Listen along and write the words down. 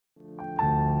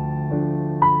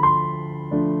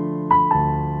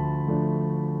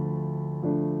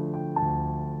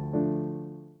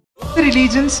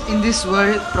religions in this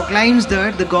world proclaims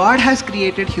that the God has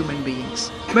created human beings.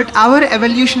 But our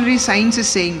evolutionary science is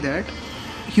saying that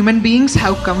human beings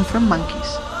have come from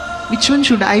monkeys. Which one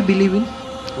should I believe in?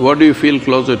 What do you feel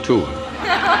closer to?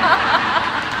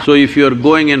 So if you're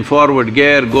going in forward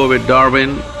gear, go with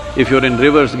Darwin. If you're in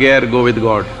reverse gear, go with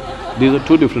God. These are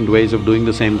two different ways of doing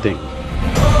the same thing.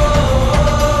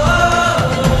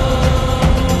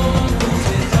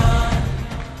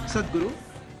 Sadhguru,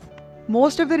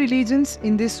 most of the religions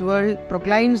in this world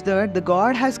proclaims that the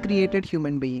God has created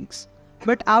human beings.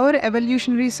 But our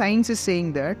evolutionary science is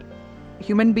saying that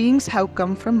human beings have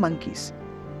come from monkeys.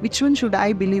 Which one should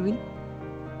I believe in?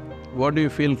 What do you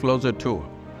feel closer to?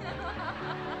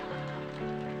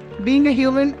 Being a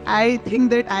human, I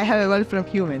think that I have evolved from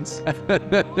humans.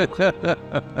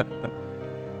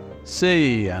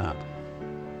 See,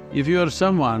 if you are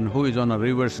someone who is on a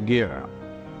reverse gear,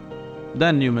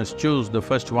 then you must choose the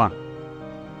first one.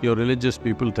 Your religious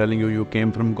people telling you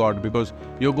came from God because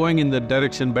you're going in that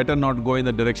direction, better not go in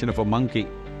the direction of a monkey.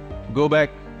 Go back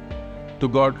to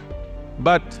God.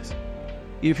 But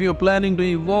if you're planning to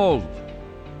evolve,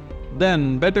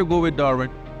 then better go with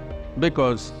Darwin,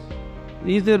 because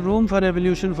is there room for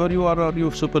evolution for you, or are you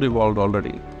super evolved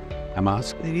already? I'm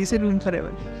asking. There is a room for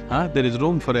evolution. There is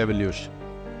room for evolution.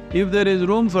 If there is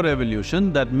room for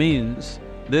evolution, that means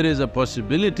there is a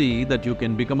possibility that you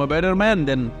can become a better man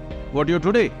than what you're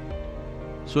today.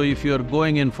 So if you're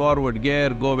going in forward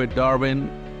gear, go with Darwin.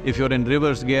 If you're in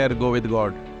reverse gear, go with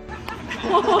God.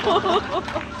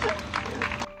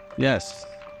 Yes,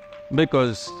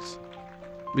 because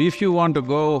if you want to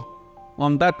go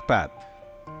on that path,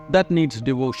 that needs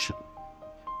devotion.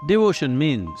 Devotion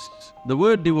means… the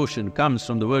word devotion comes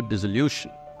from the word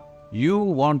dissolution. You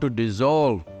want to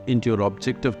dissolve into your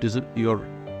object of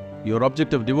your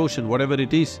object of devotion, whatever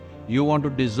it is, you want to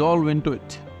dissolve into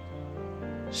it.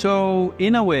 So,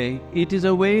 in a way, it is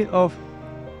a way of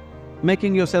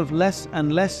making yourself less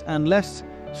and less and less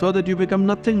so that you become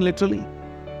nothing, literally.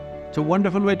 It's a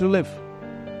wonderful way to live.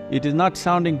 It is not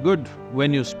sounding good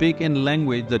when you speak in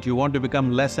language that you want to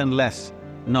become less and less.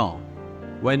 No,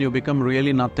 when you become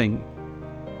really nothing,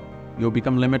 you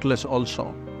become limitless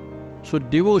also. So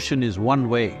devotion is one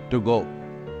way to go.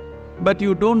 But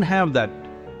you don't have that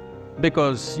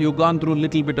because you've gone through a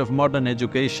little bit of modern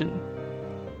education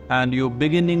and you're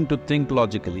beginning to think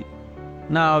logically.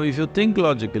 Now, if you think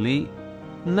logically,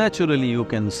 naturally you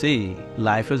can see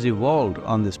life has evolved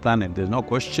on this planet, there's no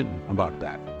question about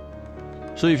that.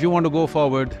 So if you want to go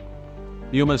forward,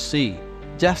 you must see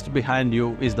just behind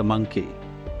you is the monkey.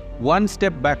 One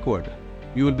step backward,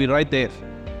 you will be right there.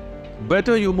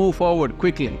 Better you move forward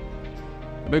quickly,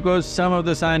 because some of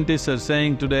the scientists are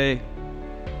saying today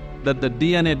that the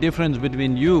DNA difference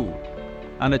between you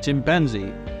and a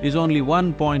chimpanzee is only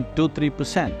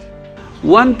 1.23%.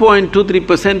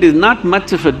 1.23% is not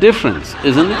much of a difference,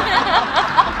 isn't it?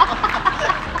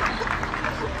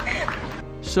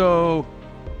 So,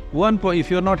 if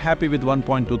you're not happy with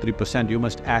 1.23%, you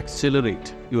must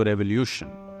accelerate your evolution.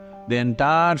 The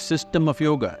entire system of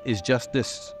yoga is just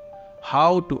this: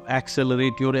 how to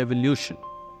accelerate your evolution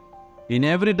in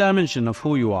every dimension of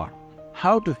who you are,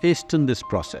 how to hasten this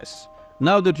process.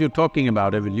 Now that you're talking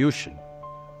about evolution,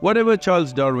 whatever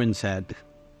Charles Darwin said,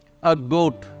 a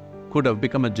goat could have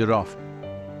become a giraffe.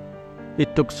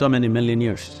 It took so many million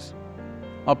years.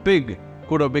 A pig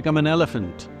could have become an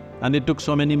elephant, and it took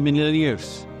so many million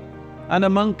years. And a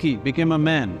monkey became a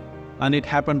man, and it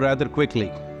happened rather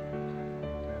quickly.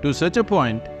 To such a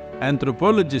point,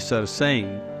 anthropologists are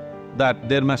saying that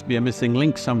there must be a missing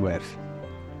link somewhere.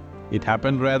 It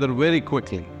happened rather very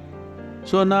quickly.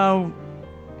 So now,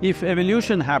 if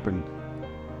evolution happened,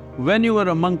 when you were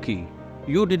a monkey,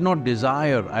 you did not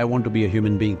desire, I want to be a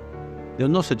human being. There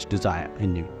was no such desire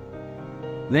in you.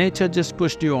 Nature just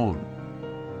pushed you on.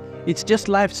 It's just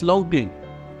life's longing.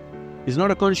 It's not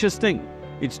a conscious thing.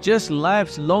 It's just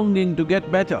life's longing to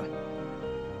get better.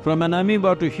 From an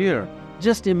amoeba to here,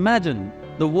 just imagine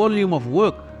the volume of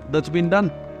work that's been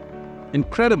done.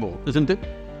 Incredible, isn't it?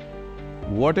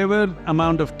 Whatever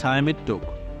amount of time it took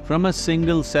from a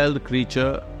single-celled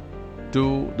creature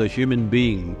to the human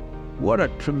being, what a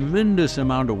tremendous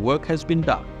amount of work has been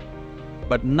done.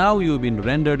 But now you've been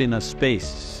rendered in a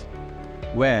space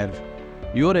where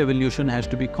your evolution has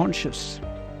to be conscious.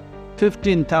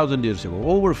 15,000 years ago,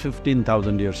 over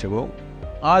 15,000 years ago,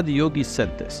 Adi Yogi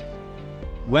said this.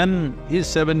 When his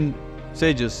seven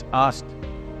sages asked,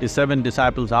 his seven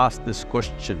disciples asked this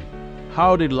question,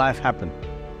 how did life happen?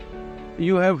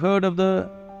 You have heard of the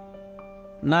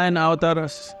 9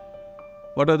 avatars.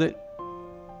 What are they?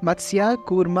 Matsya,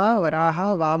 Kurma,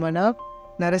 Varaha, Vamana,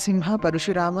 Narasimha,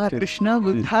 Parashurama, Krishna,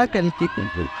 Buddha, Kalki.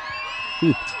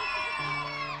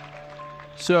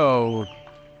 So,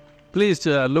 please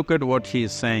look at what he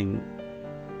is saying.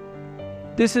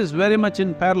 This is very much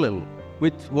in parallel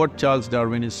with what Charles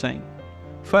Darwin is saying.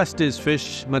 First is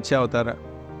fish, Matsyavatara.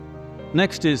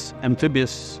 Next is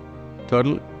amphibious,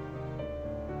 turtle.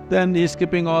 Then he's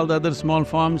skipping all the other small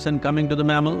forms and coming to the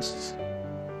mammals.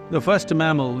 The first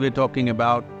mammal we're talking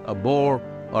about, a boar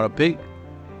or a pig.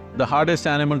 The hardest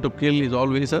animal to kill is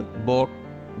always a boar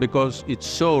because it's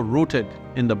so rooted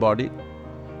in the body.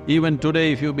 Even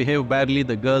today, if you behave badly,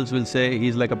 the girls will say,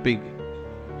 he's like a pig.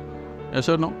 Yes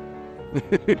or no?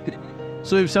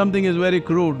 So if something is very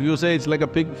crude, you say it's like a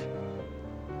pig.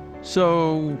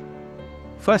 So,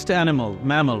 first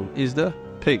mammal is the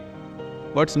pig.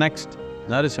 What's next?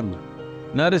 Narasimha.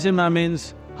 Narasimha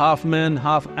means half man,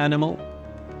 half animal.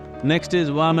 Next is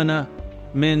Vamana,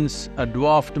 means a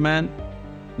dwarfed man.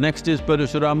 Next is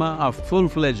Parashurama, a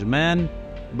full-fledged man,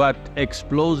 but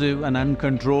explosive and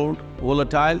uncontrolled,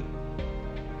 volatile.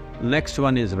 Next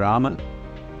one is Rama,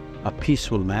 a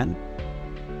peaceful man.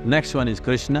 Next one is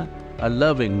Krishna, a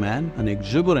loving man, an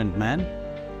exuberant man.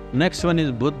 Next one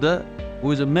is Buddha,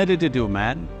 who is a meditative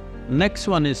man. Next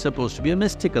one is supposed to be a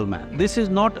mystical man. This is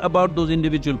not about those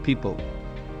individual people.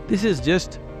 This is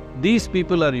just, these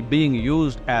people are being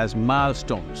used as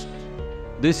milestones.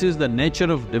 This is the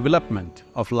nature of development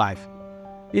of life.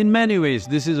 In many ways,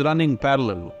 this is running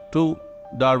parallel to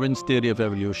Darwin's theory of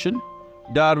evolution.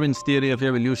 Darwin's theory of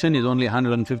evolution is only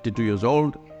 152 years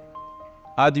old.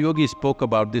 Adiyogi spoke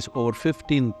about this over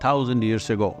 15,000 years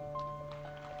ago.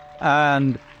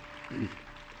 And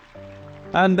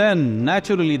then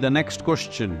naturally the next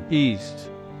question is,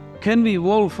 can we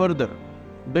evolve further?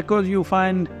 Because you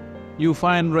find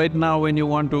right now when you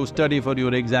want to study for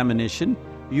your examination,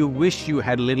 you wish you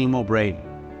had a little more brain.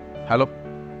 Hello?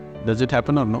 Does it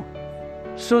happen or no?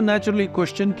 So naturally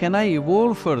question, can I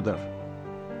evolve further?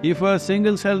 If a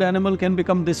single-celled animal can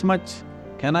become this much,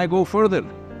 can I go further?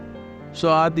 So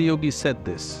Adiyogi said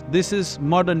this. This is,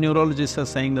 modern neurologists are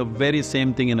saying the very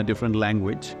same thing in a different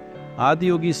language.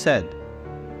 Adiyogi said,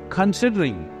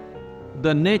 considering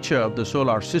the nature of the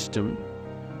solar system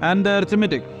and the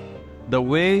arithmetic, the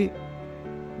way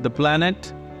the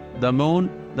planet, the moon,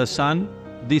 the sun,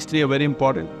 these three are very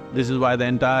important. This is why the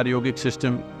entire yogic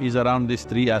system is around these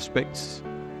three aspects.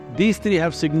 These three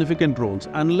have significant roles.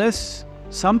 Unless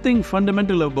something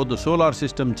fundamental about the solar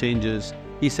system changes,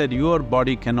 he said, your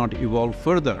body cannot evolve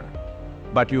further,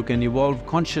 but you can evolve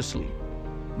consciously.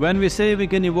 When we say we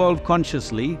can evolve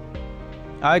consciously,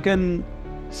 I can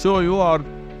show you, or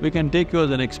we can take you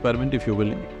as an experiment if you're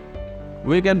willing.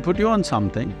 We can put you on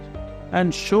something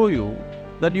and show you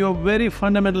that your very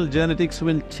fundamental genetics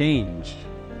will change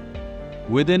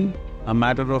within a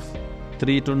matter of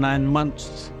 3 to 9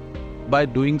 months by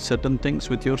doing certain things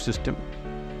with your system.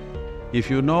 If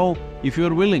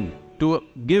you're willing to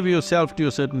give yourself to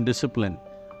a certain discipline,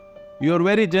 your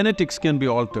very genetics can be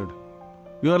altered,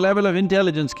 your level of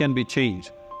intelligence can be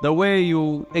changed, the way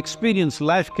you experience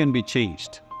life can be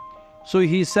changed. So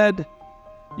he said,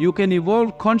 you can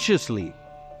evolve consciously,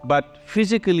 but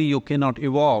physically you cannot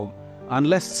evolve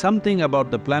unless something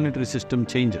about the planetary system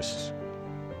changes.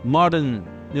 Modern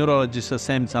neurologists are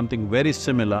saying something very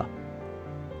similar.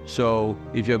 So,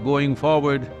 if you're going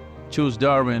forward, choose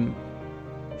Darwin.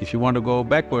 If you want to go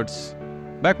backwards,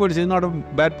 backwards is not a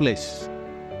bad place.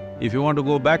 If you want to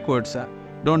go backwards,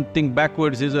 don't think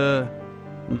backwards is a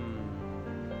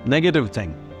negative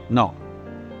thing. No.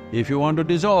 If you want to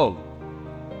dissolve,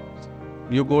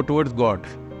 you go towards God.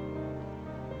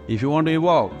 If you want to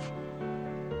evolve,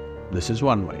 this is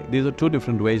one way. These are two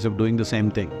different ways of doing the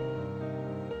same thing.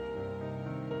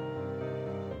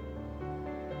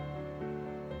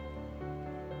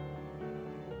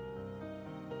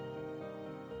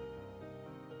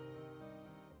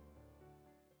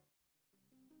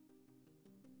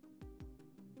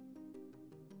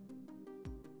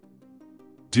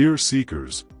 Dear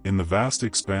seekers, in the vast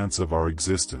expanse of our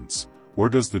existence, where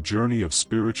does the journey of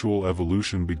spiritual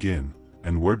evolution begin,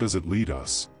 and where does it lead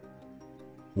us?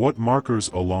 What markers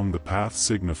along the path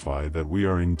signify that we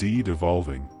are indeed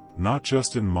evolving, not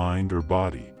just in mind or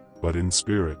body, but in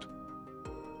spirit?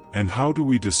 And how do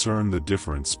we discern the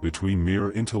difference between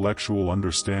mere intellectual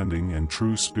understanding and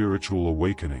true spiritual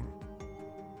awakening?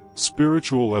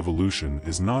 Spiritual evolution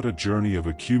is not a journey of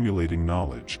accumulating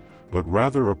knowledge, but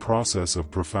rather a process of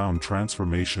profound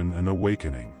transformation and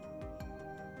awakening.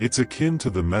 It's akin to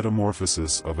the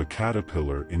metamorphosis of a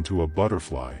caterpillar into a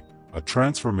butterfly, a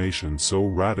transformation so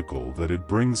radical that it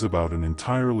brings about an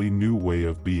entirely new way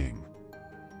of being.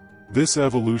 This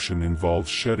evolution involves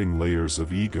shedding layers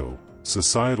of ego,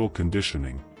 societal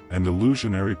conditioning, and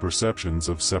illusionary perceptions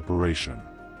of separation.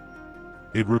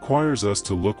 It requires us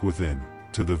to look within,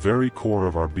 to the very core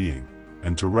of our being,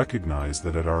 and to recognize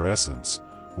that at our essence,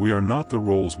 we are not the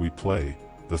roles we play,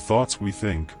 the thoughts we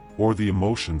think, or the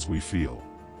emotions we feel.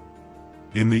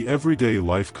 In the everyday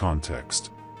life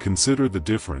context, consider the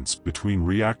difference between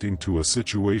reacting to a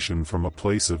situation from a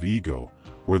place of ego,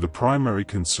 where the primary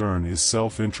concern is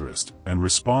self-interest, and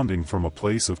responding from a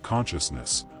place of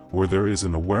consciousness, where there is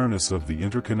an awareness of the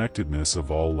interconnectedness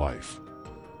of all life.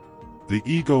 The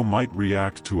ego might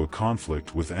react to a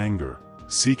conflict with anger,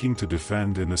 seeking to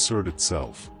defend and assert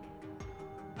itself.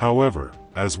 However,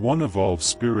 as one evolves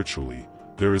spiritually,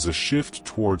 there is a shift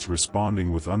towards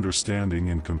responding with understanding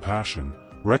and compassion,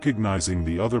 recognizing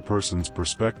the other person's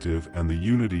perspective and the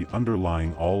unity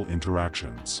underlying all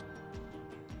interactions.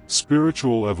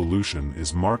 Spiritual evolution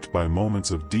is marked by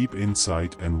moments of deep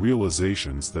insight and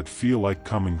realizations that feel like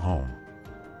coming home.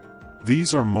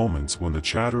 These are moments when the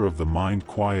chatter of the mind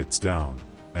quiets down,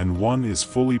 and one is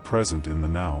fully present in the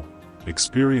now,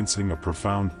 experiencing a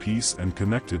profound peace and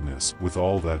connectedness with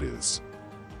all that is.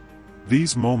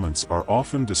 These moments are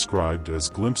often described as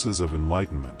glimpses of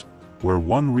enlightenment, where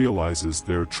one realizes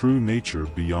their true nature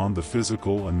beyond the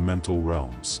physical and mental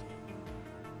realms.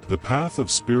 The path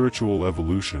of spiritual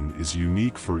evolution is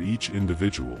unique for each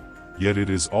individual, yet it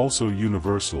is also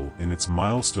universal in its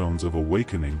milestones of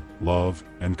awakening, love,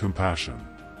 and compassion.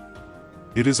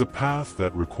 It is a path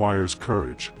that requires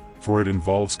courage, for it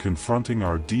involves confronting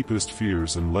our deepest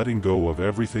fears and letting go of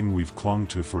everything we've clung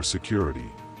to for security.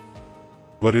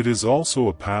 But it is also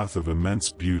a path of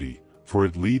immense beauty, for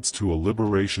it leads to a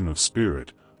liberation of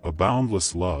spirit, a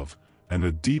boundless love, and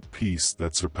a deep peace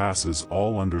that surpasses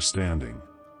all understanding.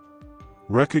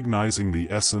 Recognizing the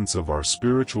essence of our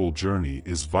spiritual journey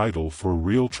is vital for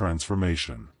real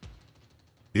transformation.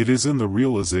 It is in the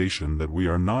realization that we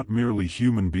are not merely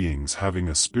human beings having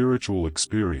a spiritual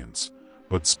experience,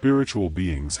 but spiritual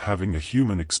beings having a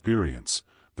human experience,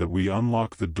 that we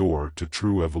unlock the door to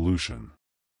true evolution.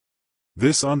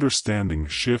 This understanding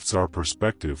shifts our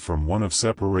perspective from one of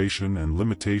separation and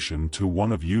limitation to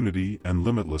one of unity and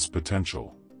limitless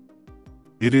potential.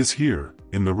 It is here,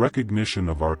 in the recognition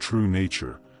of our true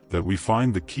nature, that we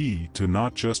find the key to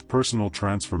not just personal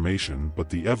transformation but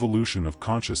the evolution of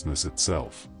consciousness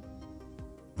itself.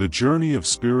 The journey of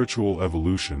spiritual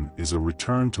evolution is a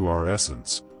return to our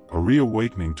essence, a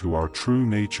reawakening to our true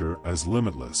nature as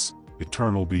limitless,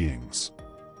 eternal beings.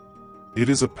 It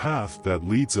is a path that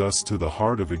leads us to the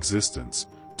heart of existence,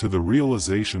 to the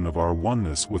realization of our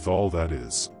oneness with all that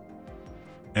is.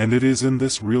 And it is in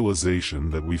this realization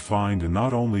that we find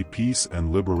not only peace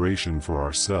and liberation for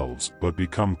ourselves but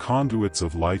become conduits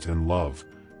of light and love,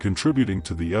 contributing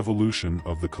to the evolution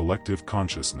of the collective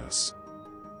consciousness.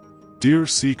 Dear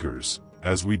seekers,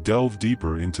 as we delve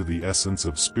deeper into the essence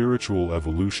of spiritual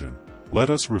evolution, let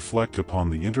us reflect upon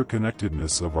the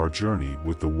interconnectedness of our journey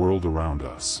with the world around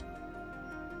us.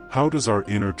 How does our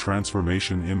inner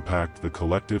transformation impact the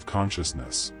collective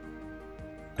consciousness?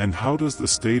 And how does the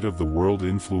state of the world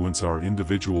influence our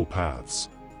individual paths?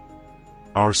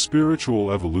 Our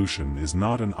spiritual evolution is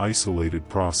not an isolated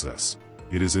process,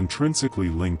 it is intrinsically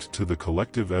linked to the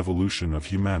collective evolution of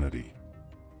humanity.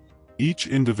 Each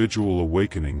individual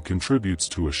awakening contributes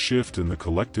to a shift in the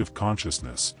collective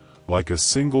consciousness, like a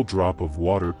single drop of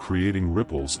water creating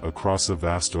ripples across a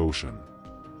vast ocean.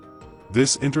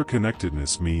 This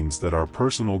interconnectedness means that our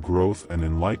personal growth and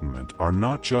enlightenment are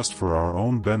not just for our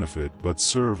own benefit but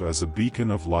serve as a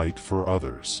beacon of light for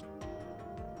others.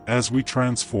 As we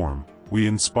transform, we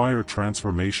inspire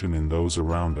transformation in those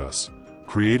around us,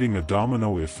 creating a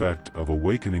domino effect of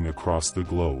awakening across the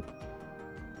globe.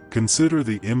 Consider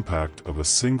the impact of a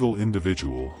single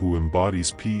individual who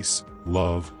embodies peace,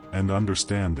 love, and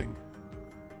understanding.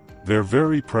 Their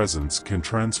very presence can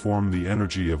transform the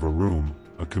energy of a room,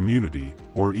 a community,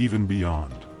 or even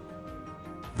beyond.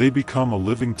 They become a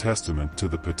living testament to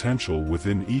the potential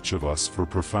within each of us for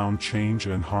profound change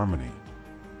and harmony.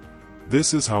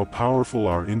 This is how powerful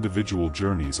our individual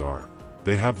journeys are.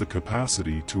 They have the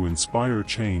capacity to inspire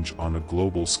change on a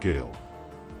global scale.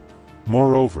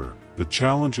 Moreover, the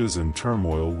challenges and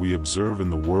turmoil we observe in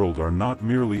the world are not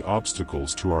merely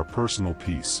obstacles to our personal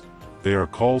peace, they are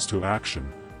calls to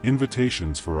action,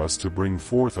 invitations for us to bring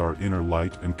forth our inner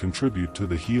light and contribute to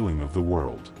the healing of the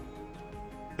world.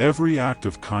 Every act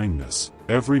of kindness,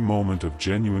 every moment of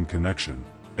genuine connection,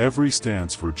 every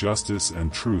stance for justice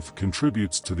and truth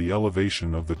contributes to the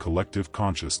elevation of the collective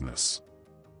consciousness.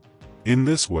 In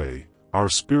this way, our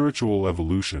spiritual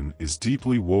evolution is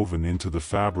deeply woven into the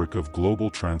fabric of global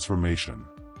transformation.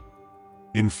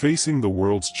 In facing the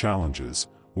world's challenges,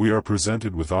 we are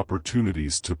presented with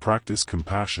opportunities to practice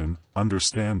compassion,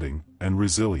 understanding, and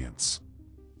resilience.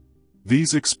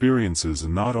 These experiences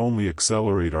not only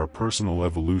accelerate our personal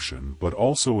evolution but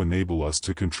also enable us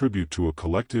to contribute to a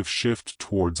collective shift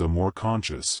towards a more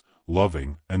conscious,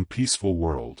 loving, and peaceful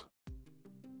world.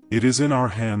 It is in our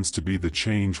hands to be the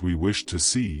change we wish to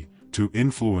see, to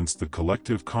influence the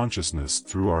collective consciousness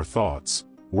through our thoughts,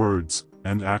 words,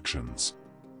 and actions.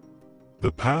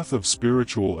 The path of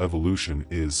spiritual evolution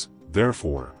is,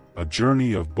 therefore, a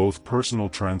journey of both personal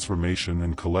transformation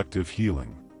and collective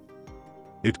healing.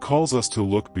 It calls us to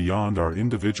look beyond our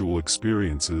individual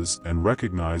experiences and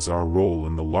recognize our role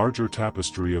in the larger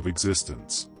tapestry of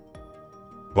existence.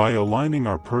 By aligning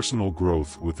our personal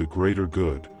growth with the greater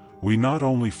good, we not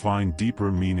only find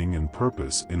deeper meaning and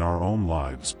purpose in our own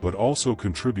lives but also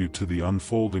contribute to the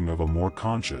unfolding of a more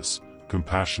conscious,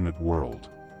 compassionate world.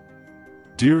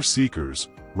 Dear seekers,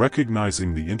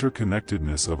 recognizing the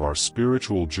interconnectedness of our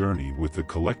spiritual journey with the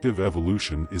collective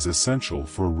evolution is essential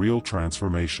for real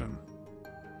transformation.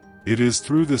 It is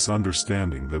through this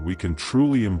understanding that we can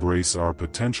truly embrace our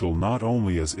potential not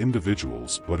only as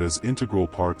individuals but as integral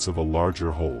parts of a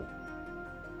larger whole.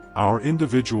 Our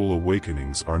individual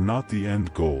awakenings are not the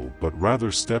end goal but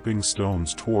rather stepping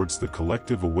stones towards the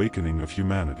collective awakening of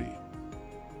humanity.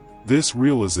 This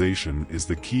realization is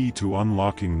the key to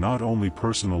unlocking not only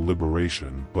personal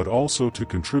liberation but also to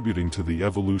contributing to the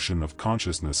evolution of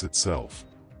consciousness itself.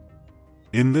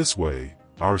 In this way,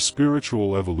 our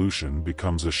spiritual evolution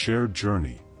becomes a shared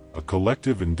journey, a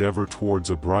collective endeavor towards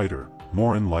a brighter,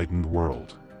 more enlightened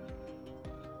world.